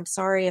I'm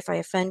sorry if I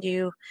offend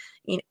you.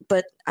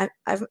 But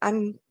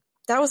I'm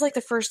that was like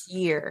the first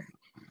year,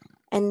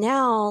 and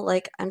now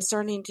like I'm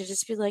starting to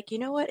just be like, you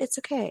know what, it's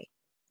okay.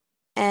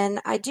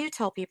 And I do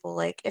tell people,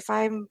 like, if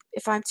I'm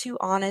too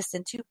honest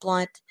and too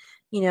blunt,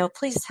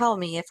 please tell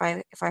me if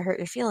I hurt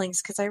your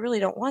feelings, because I really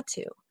don't want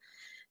to.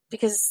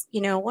 Because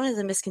one of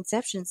the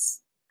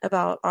misconceptions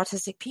about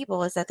autistic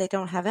people is that they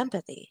don't have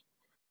empathy.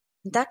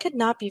 That could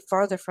not be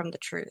farther from the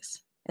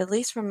truth, at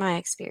least from my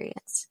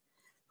experience.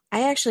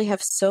 I actually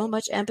have so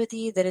much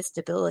empathy that it's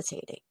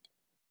debilitating.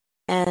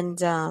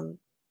 And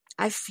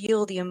I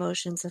feel the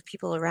emotions of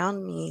people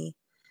around me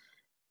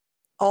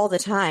all the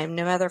time,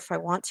 no matter if I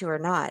want to or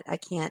not. I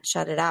can't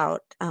shut it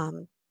out.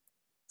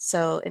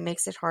 So it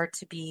makes it hard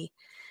to be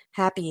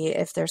happy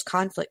if there's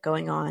conflict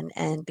going on.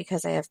 And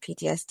because I have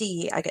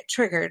PTSD, I get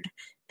triggered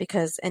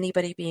because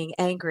anybody being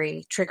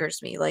angry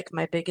triggers me. Like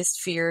my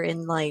biggest fear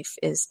in life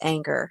is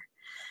anger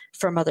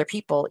from other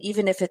people,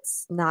 even if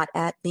it's not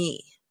at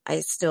me.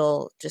 I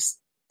still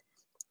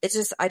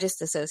I just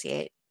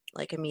dissociate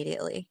like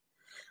immediately.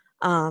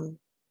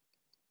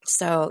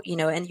 So,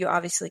 and you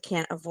obviously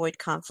can't avoid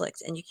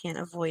conflict and you can't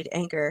avoid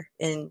anger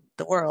in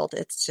the world.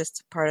 It's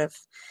just part of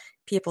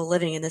people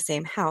living in the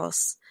same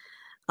house.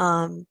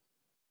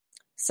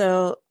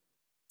 So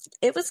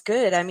it was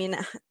good. I mean,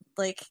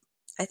 like,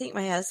 I think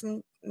my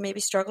husband maybe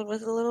struggled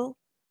with it a little,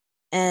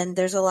 and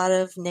there's a lot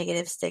of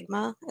negative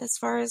stigma as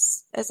far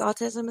as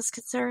autism is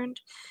concerned.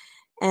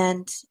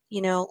 And,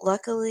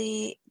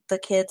 luckily the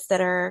kids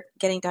that are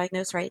getting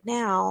diagnosed right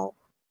now,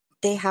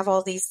 they have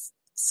all these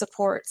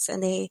supports,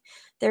 and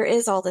there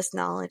is all this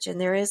knowledge,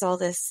 and there is all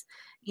this,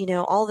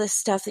 all this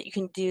stuff that you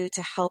can do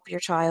to help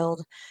your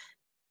child,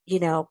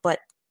 but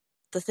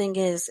the thing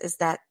is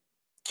that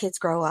kids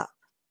grow up,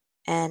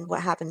 and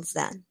what happens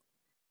then?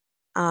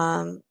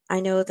 I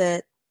know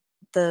that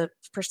the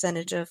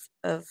percentage of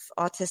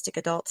autistic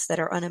adults that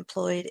are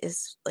unemployed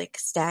is like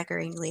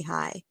staggeringly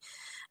high.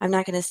 I'm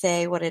not going to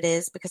say what it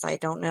is because I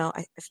don't know.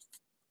 I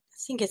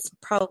think it's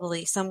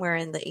probably somewhere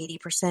in the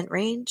 80%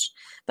 range,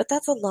 but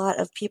that's a lot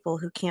of people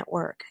who can't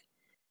work.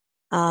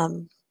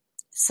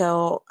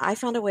 So I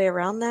found a way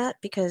around that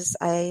because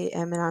I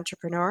am an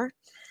entrepreneur.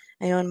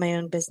 I own my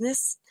own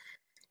business,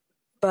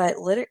 but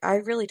I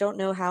really don't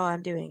know how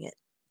I'm doing it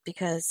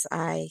because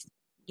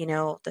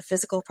the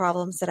physical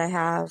problems that I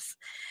have,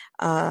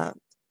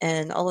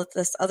 and all of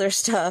this other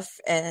stuff.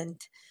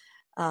 And,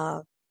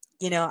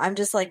 I'm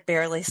just like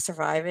barely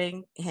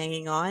surviving,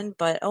 hanging on,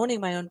 but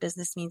owning my own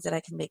business means that I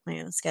can make my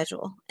own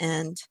schedule.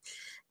 And,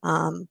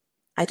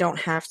 I don't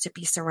have to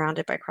be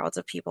surrounded by crowds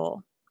of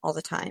people all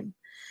the time.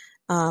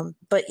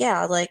 But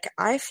yeah, like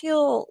I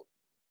feel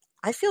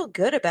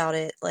good about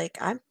it. Like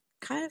I'm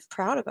kind of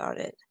proud about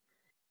it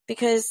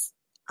because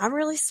I'm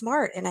really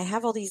smart and I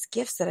have all these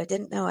gifts that I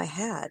didn't know I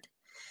had.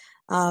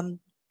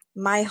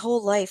 My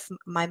whole life,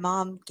 my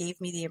mom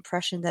gave me the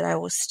impression that I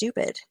was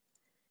stupid,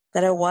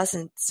 that I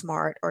wasn't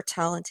smart or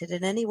talented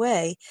in any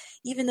way,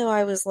 even though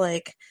I was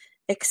like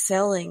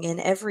excelling in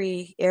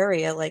every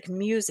area, like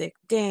music,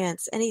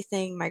 dance,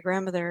 anything my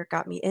grandmother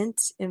got me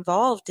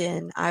involved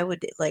in, I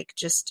would like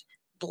just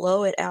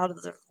blow it out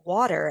of the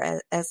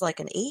water as like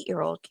an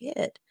 8-year-old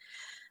kid.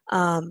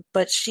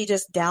 But she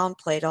just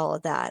downplayed all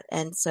of that.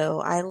 And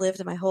so I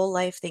lived my whole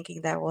life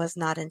thinking that I was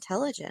not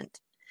intelligent.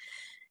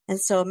 And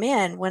so,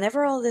 man,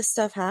 whenever all this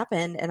stuff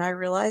happened and I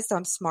realized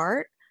I'm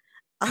smart,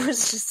 I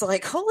was just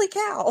like, holy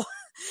cow,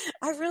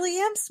 I really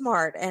am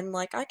smart. And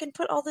like, I can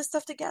put all this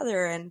stuff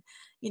together. And,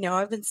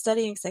 I've been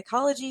studying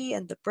psychology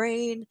and the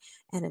brain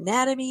and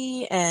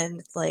anatomy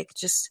and like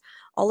just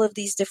all of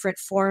these different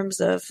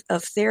forms of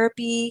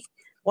therapy.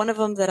 One of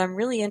them that I'm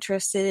really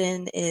interested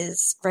in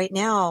is right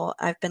now,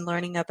 I've been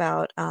learning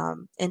about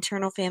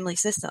internal family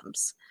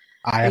systems.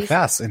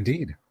 IFS,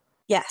 indeed.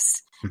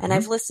 Yes. Mm-hmm. And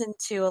I've listened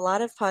to a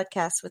lot of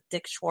podcasts with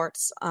Dick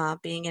Schwartz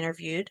being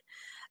interviewed.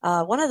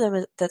 One of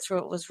them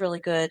was really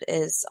good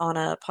is on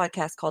a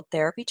podcast called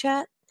Therapy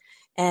Chat.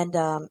 And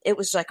it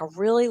was like a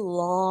really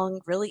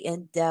long, really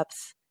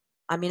in-depth.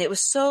 I mean, it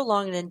was so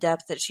long and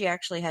in-depth that she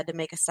actually had to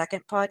make a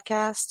second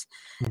podcast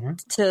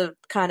to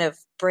kind of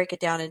break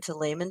it down into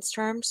layman's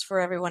terms for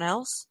everyone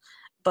else.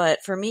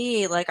 But for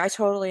me, like I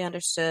totally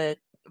understood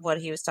what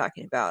he was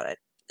talking about.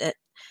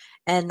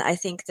 And I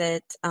think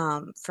that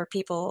for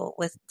people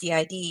with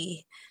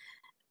DID,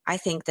 I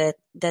think that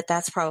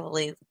that's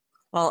probably,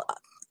 well,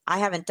 I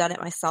haven't done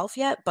it myself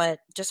yet, but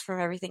just from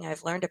everything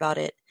I've learned about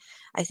it,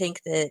 I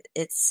think that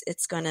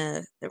it's going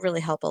to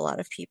really help a lot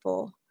of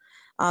people.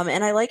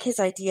 And I like his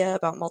idea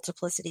about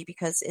multiplicity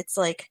because it's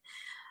like,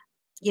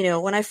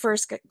 when I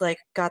first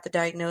got the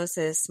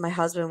diagnosis, my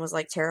husband was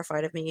like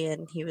terrified of me,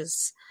 and he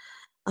was,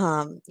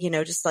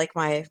 just like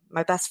my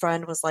best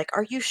friend was like,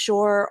 "Are you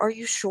sure? Are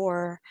you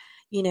sure?"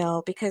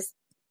 Because,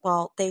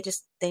 well, they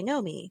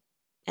know me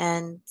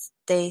and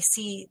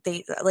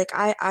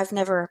I've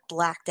never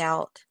blacked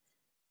out,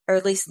 or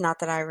at least not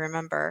that I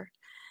remember.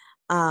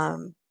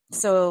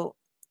 So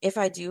if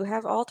I do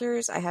have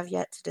alters, I have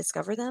yet to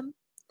discover them.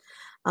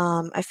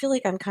 I feel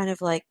like I'm kind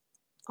of like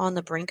on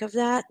the brink of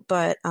that,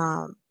 but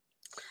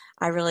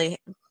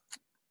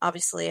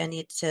obviously I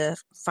need to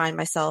find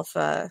myself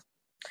an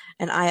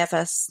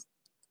IFS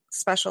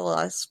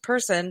specialist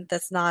person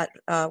that's not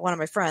one of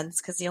my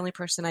friends, because the only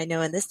person I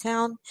know in this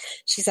town,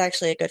 she's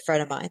actually a good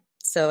friend of mine,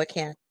 so I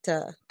can't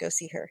go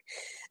see her.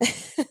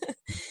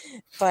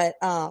 But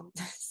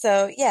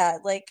so yeah,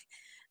 like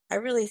I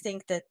really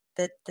think that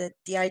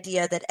the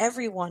idea that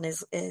everyone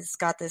is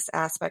got this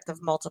aspect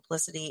of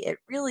multiplicity,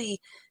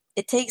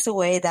 it takes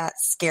away that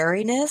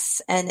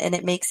scariness, and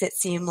it makes it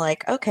seem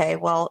like, okay,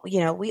 well,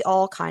 we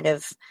all kind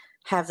of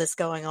have this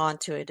going on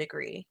to a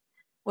degree.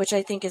 which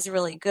I think is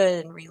really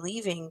good and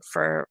relieving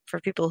for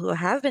people who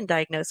have been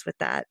diagnosed with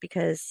that,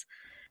 because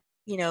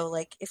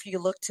like if you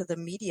look to the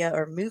media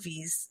or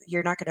movies,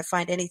 you're not going to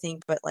find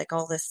anything but like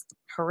all this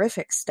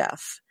horrific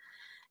stuff.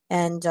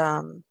 And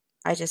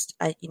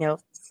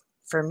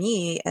for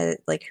me,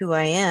 like who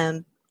I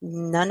am,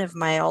 none of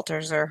my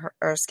alters are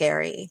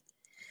scary.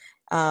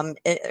 Or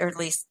at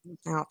least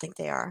I don't think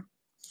they are.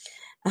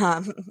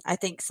 I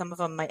think some of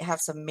them might have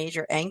some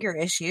major anger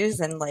issues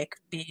and like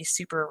be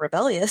super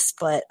rebellious,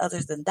 but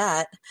other than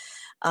that,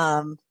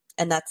 and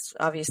that's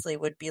obviously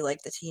would be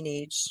like the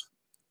teenage,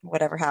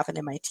 whatever happened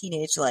in my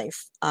teenage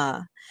life.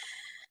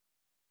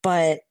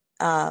 But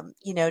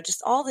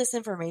just all this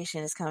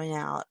information is coming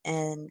out,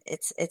 and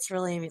it's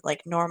really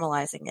like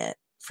normalizing it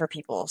for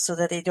people so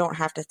that they don't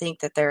have to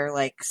think that they're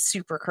like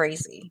super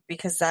crazy,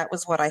 because that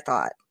was what I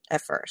thought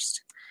at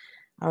first.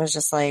 I was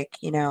just like,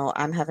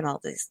 I'm having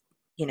all these,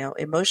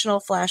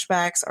 emotional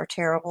flashbacks are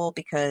terrible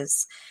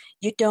because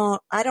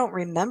I don't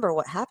remember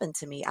what happened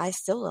to me. I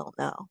still don't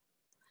know.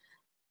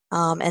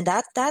 And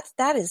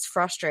that is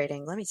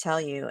frustrating, let me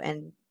tell you.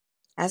 And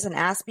as an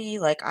Aspie,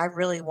 like I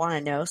really want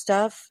to know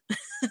stuff.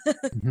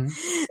 Mm-hmm.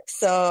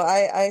 So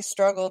I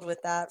struggled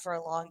with that for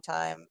a long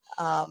time.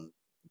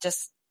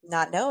 Just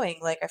not knowing,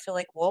 like, I feel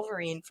like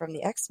Wolverine from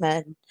the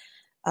X-Men,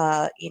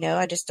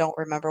 I just don't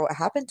remember what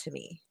happened to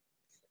me.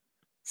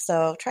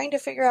 So trying to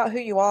figure out who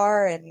you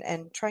are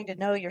and trying to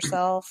know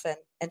yourself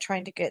and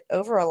trying to get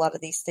over a lot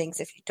of these things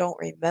if you don't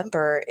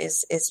remember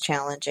is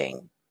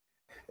challenging.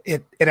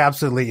 It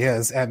absolutely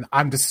is. And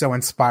I'm just so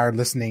inspired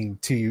listening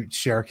to you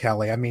share,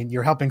 Kelly. I mean,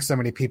 you're helping so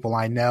many people.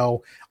 I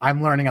know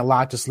I'm learning a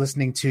lot just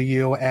listening to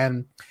you.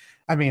 And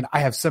I mean, I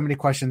have so many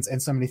questions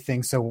and so many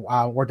things. So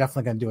we're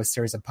definitely going to do a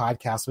series of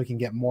podcasts. We can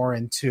get more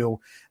into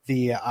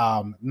the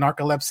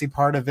narcolepsy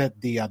part of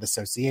it, the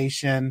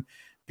dissociation,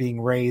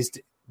 being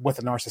raised with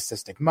a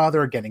narcissistic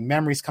mother, getting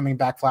memories coming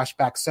back,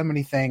 flashbacks, so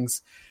many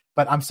things.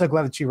 But I'm so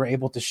glad that you were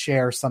able to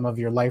share some of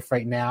your life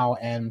right now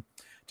and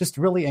just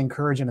really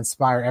encourage and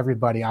inspire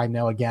everybody. I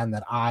know, again,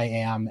 that I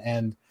am.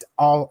 And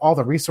all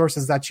the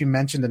resources that you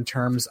mentioned in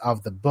terms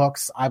of the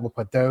books, I will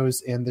put those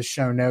in the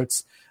show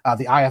notes.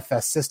 The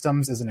IFS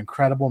Systems is an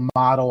incredible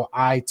model.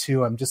 I,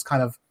 too, am just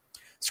kind of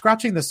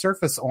scratching the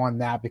surface on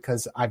that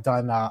because I've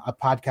done a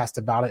podcast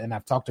about it and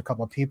I've talked to a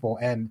couple of people.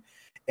 And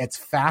it's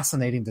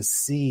fascinating to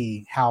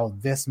see how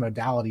this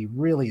modality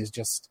really is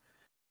just,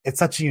 it's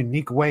such a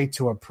unique way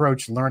to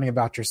approach learning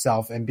about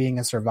yourself and being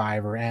a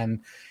survivor.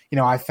 And,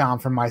 I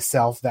found for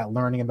myself that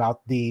learning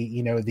about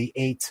the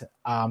 8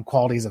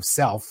 qualities of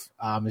self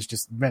has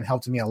just been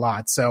helping me a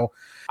lot. So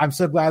I'm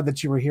so glad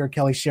that you were here,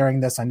 Kelly,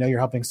 sharing this. I know you're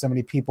helping so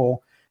many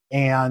people.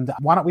 And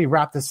why don't we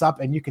wrap this up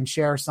and you can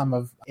share some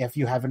of, if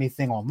you have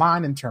anything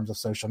online in terms of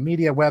social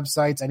media,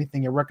 websites,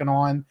 anything you're working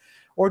on,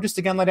 or just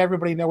again, let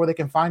everybody know where they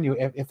can find you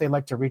if they'd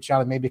like to reach out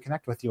and maybe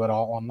connect with you at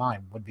all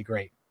online would be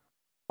great.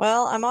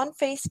 Well, I'm on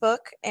Facebook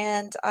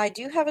and I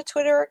do have a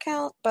Twitter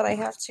account, but I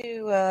have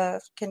to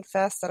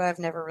confess that I've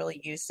never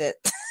really used it.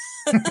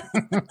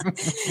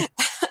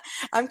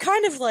 I'm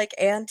kind of like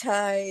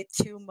anti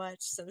too much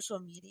social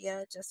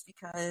media just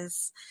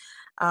because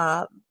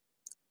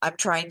I'm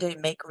trying to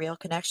make real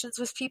connections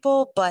with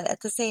people, but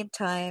at the same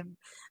time,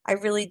 I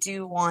really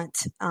do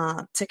want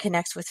to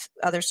connect with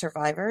other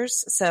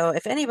survivors. So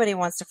if anybody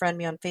wants to friend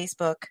me on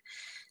Facebook,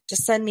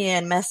 just send me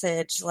a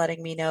message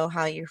letting me know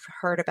how you've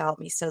heard about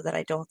me so that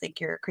I don't think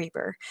you're a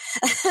creeper.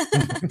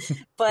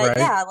 But right.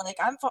 Yeah, like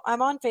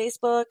I'm on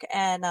Facebook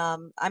and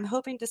I'm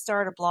hoping to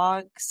start a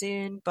blog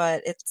soon,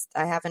 but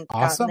I haven't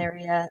Awesome. gotten there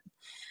yet.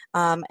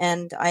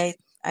 And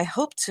I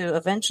hope to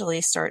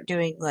eventually start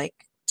doing like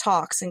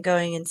talks and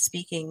going and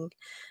speaking.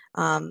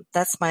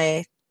 That's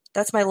my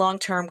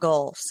long-term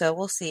goal. So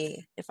we'll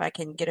see if I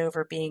can get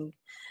over being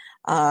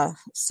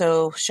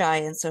so shy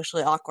and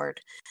socially awkward.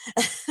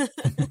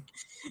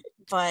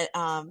 But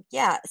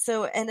yeah,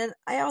 so, and then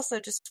I also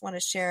just want to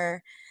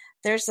share,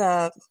 there's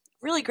a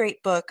really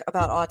great book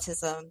about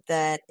autism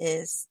that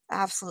is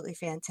absolutely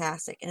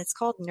fantastic, and it's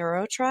called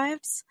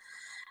Neurotribes.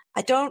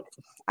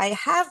 I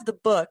have the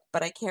book,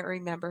 but I can't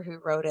remember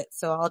who wrote it,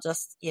 so I'll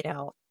just,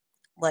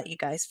 let you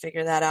guys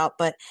figure that out.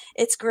 But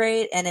it's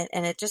great, and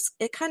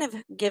it kind of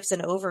gives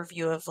an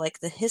overview of like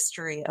the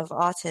history of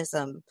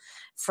autism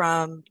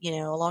from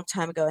a long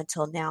time ago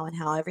until now, and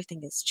how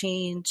everything has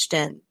changed,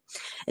 and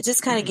it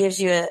just kind of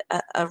gives you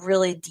a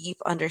really deep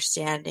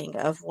understanding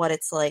of what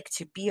it's like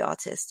to be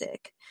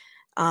autistic,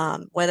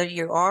 whether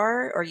you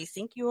are or you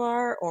think you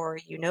are, or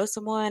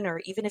someone, or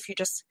even if you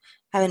just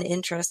have an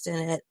interest in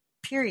it,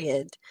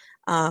 period.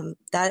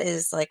 That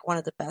is like one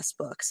of the best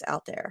books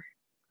out there.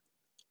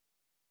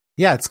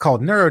 Yeah, it's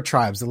called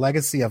Neurotribes, The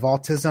Legacy of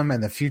Autism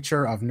and the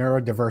Future of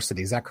Neurodiversity.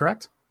 Is that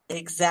correct?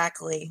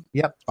 Exactly.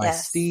 Yep, by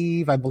Yes.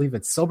 Steve, I believe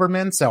it's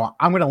Silberman. So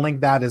I'm going to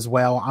link that as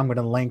well. I'm going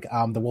to link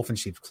the Wolf in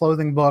Sheep's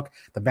Clothing book,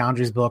 the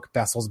Boundaries book,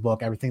 Bessel's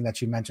book, everything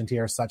that you mentioned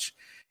here. Such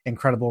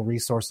incredible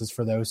resources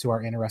for those who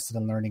are interested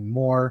in learning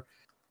more.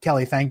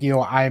 Kelly, thank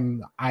you.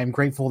 I'm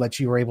grateful that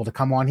you were able to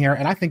come on here,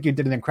 and I think you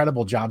did an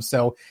incredible job.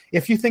 So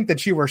if you think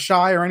that you were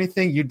shy or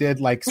anything, you did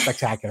like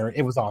spectacular.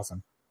 It was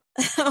awesome.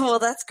 Well,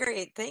 that's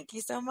great. Thank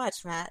you so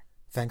much, Matt.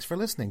 Thanks for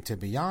listening to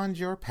Beyond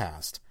Your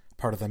Past,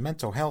 part of the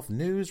Mental Health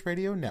News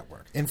Radio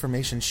Network.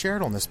 Information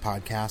shared on this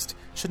podcast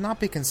should not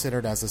be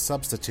considered as a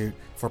substitute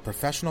for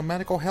professional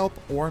medical help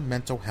or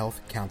mental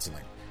health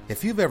counseling.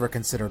 If you've ever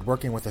considered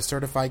working with a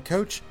certified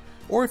coach,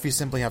 or if you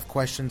simply have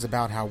questions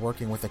about how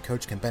working with a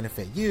coach can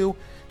benefit you,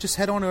 just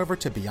head on over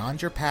to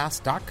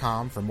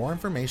beyondyourpast.com for more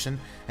information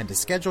and to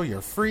schedule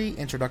your free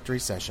introductory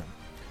session.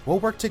 We'll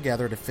work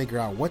together to figure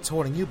out what's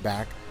holding you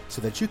back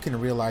so that you can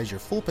realize your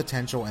full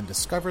potential and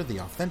discover the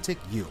authentic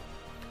you.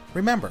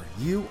 Remember,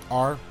 you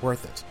are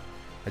worth it.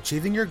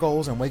 Achieving your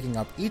goals and waking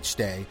up each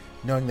day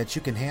knowing that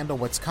you can handle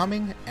what's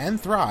coming and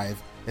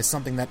thrive is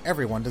something that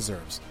everyone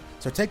deserves.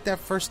 So take that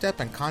first step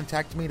and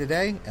contact me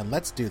today, and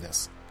let's do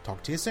this.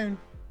 Talk to you soon.